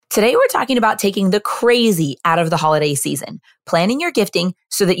Today, we're talking about taking the crazy out of the holiday season, planning your gifting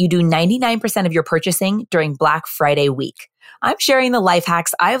so that you do 99% of your purchasing during Black Friday week. I'm sharing the life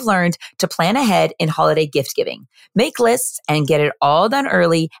hacks I've learned to plan ahead in holiday gift giving, make lists, and get it all done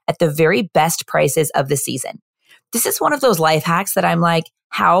early at the very best prices of the season. This is one of those life hacks that I'm like,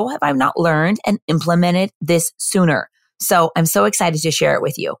 how have I not learned and implemented this sooner? So I'm so excited to share it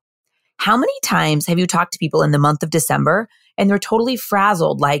with you. How many times have you talked to people in the month of December and they're totally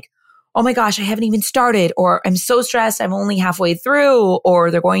frazzled, like, oh my gosh, I haven't even started, or I'm so stressed, I'm only halfway through, or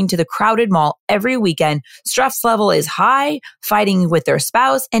they're going to the crowded mall every weekend. Stress level is high, fighting with their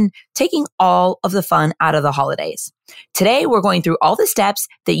spouse, and taking all of the fun out of the holidays. Today, we're going through all the steps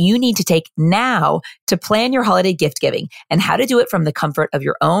that you need to take now to plan your holiday gift giving and how to do it from the comfort of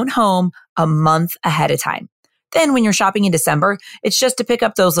your own home a month ahead of time. Then when you're shopping in December, it's just to pick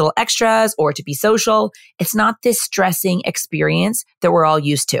up those little extras or to be social. It's not this stressing experience that we're all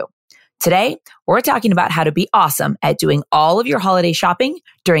used to. Today, we're talking about how to be awesome at doing all of your holiday shopping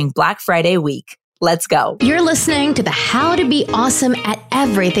during Black Friday week. Let's go. You're listening to the How to Be Awesome at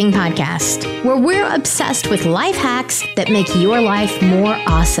Everything podcast, where we're obsessed with life hacks that make your life more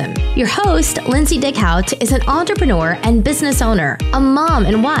awesome. Your host, Lindsay Dickhout, is an entrepreneur and business owner, a mom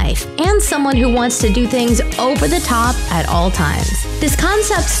and wife, and someone who wants to do things over the top at all times. This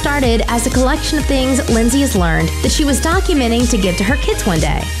concept started as a collection of things Lindsay has learned that she was documenting to give to her kids one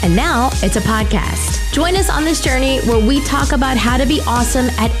day. And now it's a podcast. Join us on this journey where we talk about how to be awesome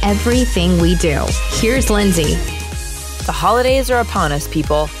at everything we do. Here's Lindsay. The holidays are upon us,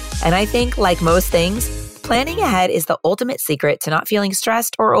 people. And I think, like most things, planning ahead is the ultimate secret to not feeling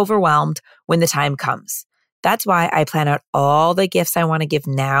stressed or overwhelmed when the time comes. That's why I plan out all the gifts I want to give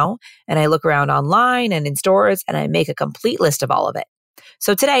now, and I look around online and in stores, and I make a complete list of all of it.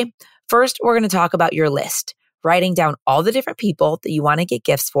 So today, first, we're going to talk about your list, writing down all the different people that you want to get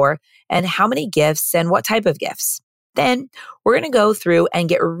gifts for and how many gifts and what type of gifts. Then we're going to go through and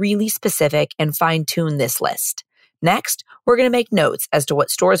get really specific and fine-tune this list. Next, we're going to make notes as to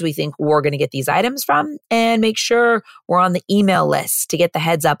what stores we think we're going to get these items from and make sure we're on the email list to get the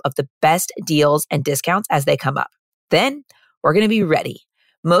heads up of the best deals and discounts as they come up. Then we're going to be ready.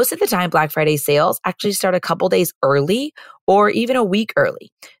 Most of the time, Black Friday sales actually start a couple days early or even a week early.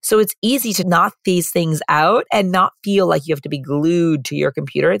 So it's easy to knock these things out and not feel like you have to be glued to your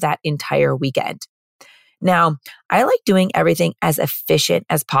computer that entire weekend. Now, I like doing everything as efficient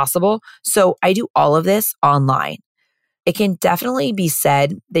as possible, so I do all of this online. It can definitely be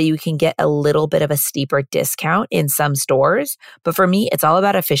said that you can get a little bit of a steeper discount in some stores, but for me, it's all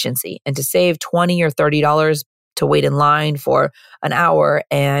about efficiency. And to save $20 or $30 to wait in line for an hour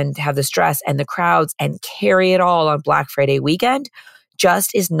and have the stress and the crowds and carry it all on Black Friday weekend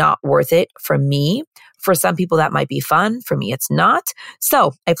just is not worth it for me. For some people, that might be fun. For me, it's not.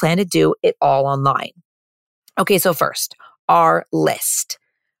 So I plan to do it all online. Okay, so first, our list.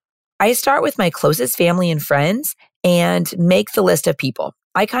 I start with my closest family and friends and make the list of people.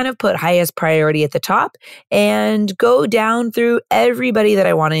 I kind of put highest priority at the top and go down through everybody that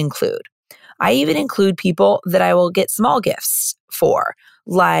I want to include. I even include people that I will get small gifts for,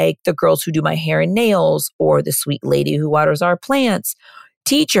 like the girls who do my hair and nails or the sweet lady who waters our plants,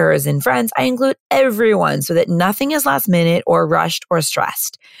 teachers and friends. I include everyone so that nothing is last minute or rushed or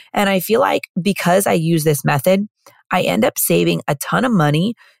stressed. And I feel like because I use this method, I end up saving a ton of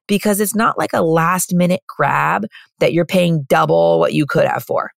money because it's not like a last minute grab that you're paying double what you could have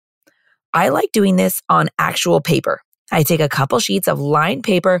for. I like doing this on actual paper. I take a couple sheets of lined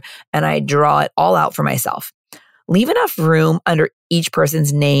paper and I draw it all out for myself. Leave enough room under each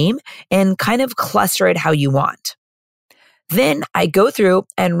person's name and kind of cluster it how you want. Then I go through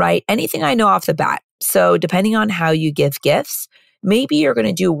and write anything I know off the bat. So depending on how you give gifts, maybe you're going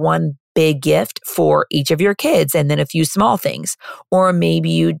to do one big gift for each of your kids and then a few small things. Or maybe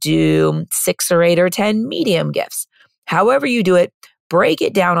you do 6 or 8 or 10 medium gifts. However you do it, break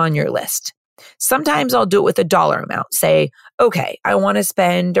it down on your list. Sometimes I'll do it with a dollar amount. Say, okay, I want to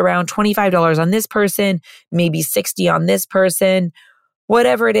spend around $25 on this person, maybe $60 on this person,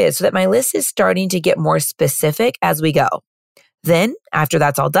 whatever it is, so that my list is starting to get more specific as we go. Then, after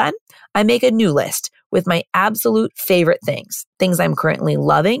that's all done, I make a new list with my absolute favorite things I'm currently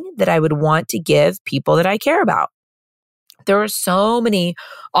loving that I would want to give people that I care about. There are so many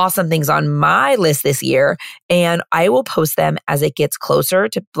awesome things on my list this year, and I will post them as it gets closer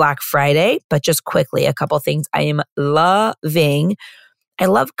to Black Friday. But just quickly, a couple things I am loving. I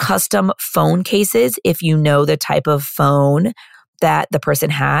love custom phone cases if you know the type of phone that the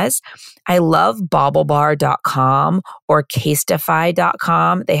person has. I love baublebar.com or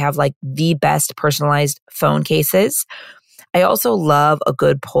casetify.com. They have like the best personalized phone cases. I also love a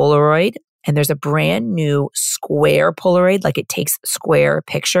good Polaroid. And there's a brand new square Polaroid, like it takes square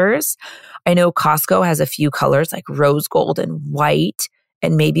pictures. I know Costco has a few colors like rose gold and white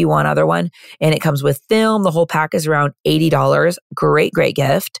and maybe one other one. And it comes with film. The whole pack is around $80. Great, great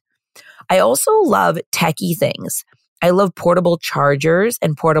gift. I also love techie things. I love portable chargers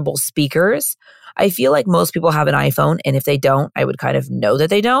and portable speakers. I feel like most people have an iPhone, and if they don't, I would kind of know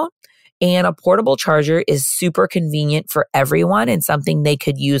that they don't. And a portable charger is super convenient for everyone and something they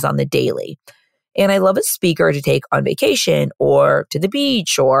could use on the daily. And I love a speaker to take on vacation or to the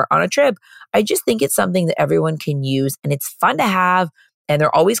beach or on a trip. I just think it's something that everyone can use and it's fun to have. And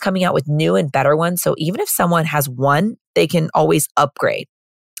they're always coming out with new and better ones. So even if someone has one, they can always upgrade.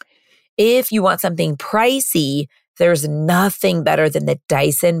 If you want something pricey, there's nothing better than the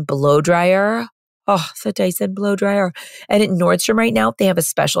Dyson blow dryer. Oh, the Dyson blow dryer. And at Nordstrom right now, they have a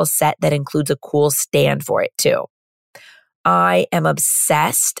special set that includes a cool stand for it too. I am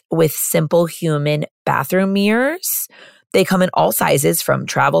obsessed with Simple Human bathroom mirrors. They come in all sizes from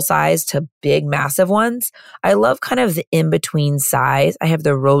travel size to big, massive ones. I love kind of the in-between size. I have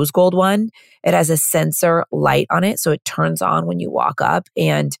the rose gold one. It has a sensor light on it, so it turns on when you walk up.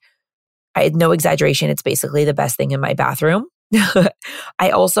 And I had no exaggeration. It's basically the best thing in my bathroom.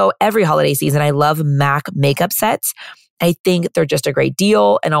 I also, every holiday season, I love MAC makeup sets. I think they're just a great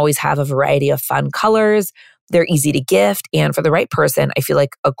deal and always have a variety of fun colors. They're easy to gift. And for the right person, I feel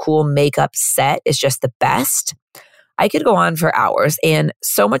like a cool makeup set is just the best. I could go on for hours and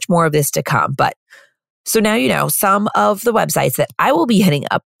so much more of this to come. But so now you know some of the websites that I will be hitting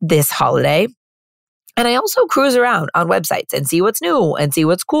up this holiday. And I also cruise around on websites and see what's new and see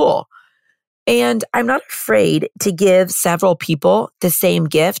what's cool. And I'm not afraid to give several people the same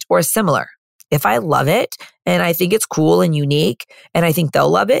gift or similar. If I love it and I think it's cool and unique and I think they'll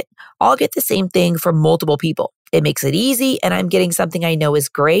love it, I'll get the same thing from multiple people. It makes it easy and I'm getting something I know is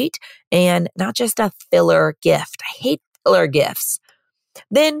great and not just a filler gift. I hate filler gifts.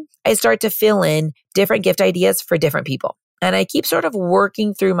 Then I start to fill in different gift ideas for different people. And I keep sort of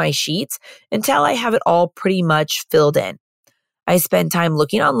working through my sheets until I have it all pretty much filled in. I spend time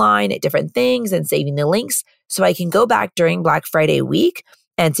looking online at different things and saving the links so I can go back during Black Friday week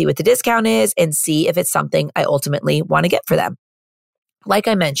and see what the discount is and see if it's something I ultimately want to get for them. Like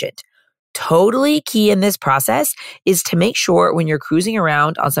I mentioned, totally key in this process is to make sure when you're cruising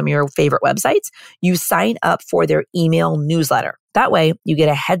around on some of your favorite websites, you sign up for their email newsletter. That way you get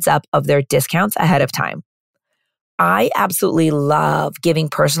a heads up of their discounts ahead of time. I absolutely love giving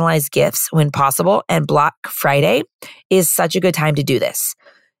personalized gifts when possible, and Black Friday is such a good time to do this.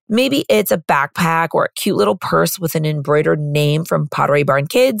 Maybe it's a backpack or a cute little purse with an embroidered name from Pottery Barn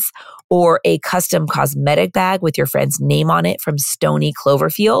Kids, or a custom cosmetic bag with your friend's name on it from Stony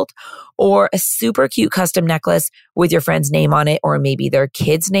Cloverfield, or a super cute custom necklace with your friend's name on it, or maybe their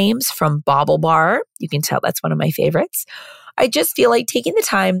kids' names from Bobble Bar. You can tell that's one of my favorites. I just feel like taking the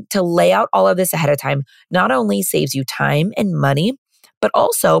time to lay out all of this ahead of time not only saves you time and money, but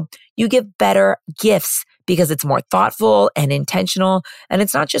also you give better gifts because it's more thoughtful and intentional. And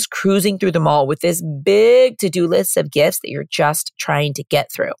it's not just cruising through the mall with this big to-do list of gifts that you're just trying to get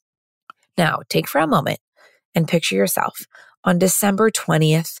through. Now, take for a moment and picture yourself on December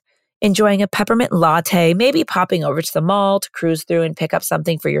 20th, enjoying a peppermint latte, maybe popping over to the mall to cruise through and pick up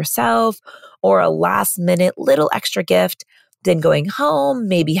something for yourself, or a last-minute little extra gift, then going home,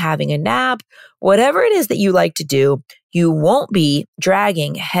 maybe having a nap, whatever it is that you like to do. You won't be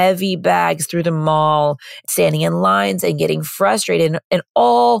dragging heavy bags through the mall, standing in lines and getting frustrated, and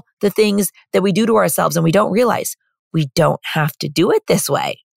all the things that we do to ourselves and we don't realize we don't have to do it this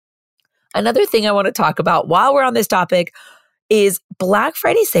way. Another thing I want to talk about while we're on this topic is Black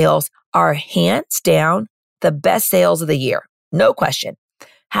Friday sales are hands down the best sales of the year. No question.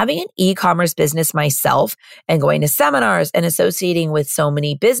 Having an e-commerce business myself and going to seminars and associating with so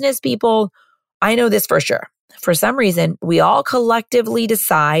many business people, I know this for sure. For some reason, we all collectively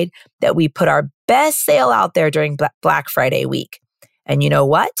decide that we put our best sale out there during Black Friday week. And you know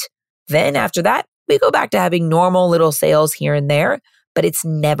what? Then after that, we go back to having normal little sales here and there, but it's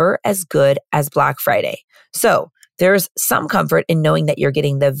never as good as Black Friday. So there's some comfort in knowing that you're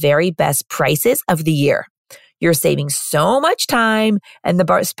getting the very best prices of the year. You're saving so much time, and the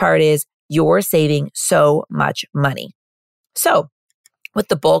best part is you're saving so much money. So with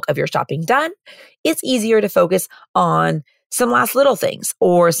the bulk of your shopping done, it's easier to focus on some last little things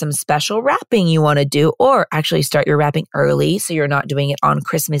or some special wrapping you want to do, or actually start your wrapping early so you're not doing it on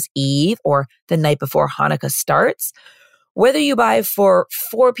Christmas Eve or the night before Hanukkah starts. Whether you buy for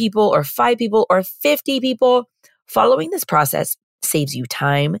 4 people or 5 people or 50 people, following this process saves you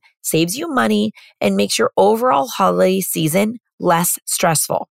time, saves you money, and makes your overall holiday season less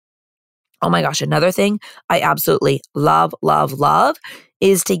stressful. Oh my gosh, another thing I absolutely love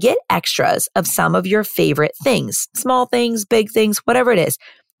is to get extras of some of your favorite things, small things, big things, whatever it is.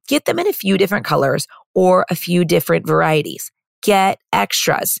 Get them in a few different colors or a few different varieties. Get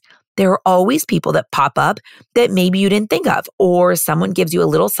extras. There are always people that pop up that maybe you didn't think of, or someone gives you a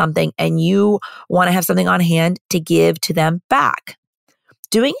little something and you want to have something on hand to give to them back.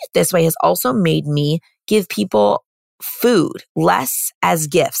 Doing it this way has also made me give people food less as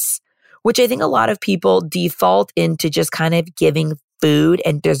gifts, which I think a lot of people default into just kind of giving food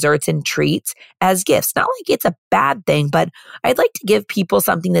and desserts and treats as gifts. Not like it's a bad thing, but I'd like to give people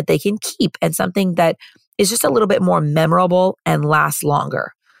something that they can keep and something that is just a little bit more memorable and lasts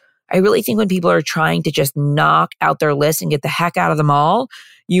longer. I really think when people are trying to just knock out their list and get the heck out of the mall,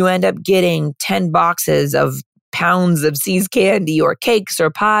 you end up getting 10 boxes of pounds of See's candy or cakes or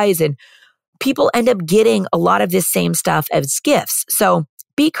pies, and people end up getting a lot of this same stuff as gifts. So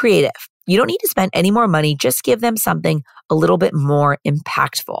be creative. You don't need to spend any more money. Just give them something a little bit more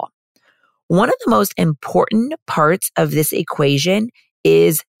impactful. One of the most important parts of this equation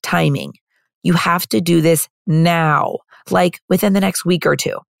is timing. You have to do this now, like within the next week or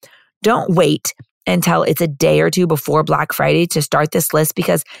two. Don't wait until it's a day or two before Black Friday to start this list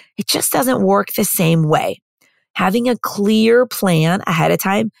because it just doesn't work the same way. Having a clear plan ahead of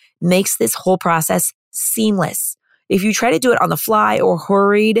time makes this whole process seamless. If you try to do it on the fly or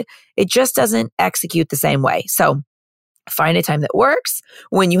hurried, it just doesn't execute the same way. So find a time that works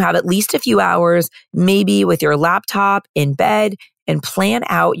when you have at least a few hours, maybe with your laptop in bed, and plan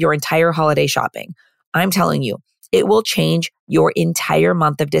out your entire holiday shopping. I'm telling you, it will change your entire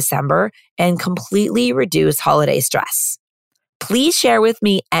month of December and completely reduce holiday stress. Please share with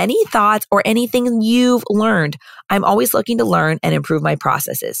me any thoughts or anything you've learned. I'm always looking to learn and improve my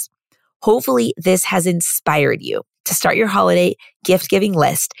processes. Hopefully, this has inspired you to start your holiday gift-giving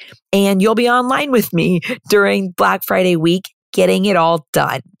list, and you'll be online with me during Black Friday week, getting it all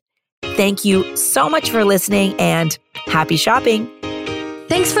done. Thank you so much for listening, and happy shopping.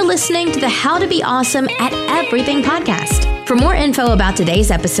 Thanks for listening to the How to Be Awesome at Everything podcast. For more info about today's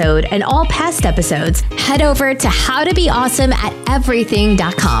episode and all past episodes, head over to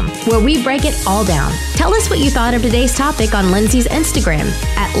howtobeawesomeateverything.com, where we break it all down. Tell us what you thought of today's topic on Lindsay's Instagram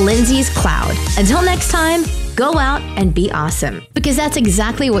at Lindsay's Cloud. Until next time, go out and be awesome, because that's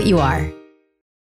exactly what you are.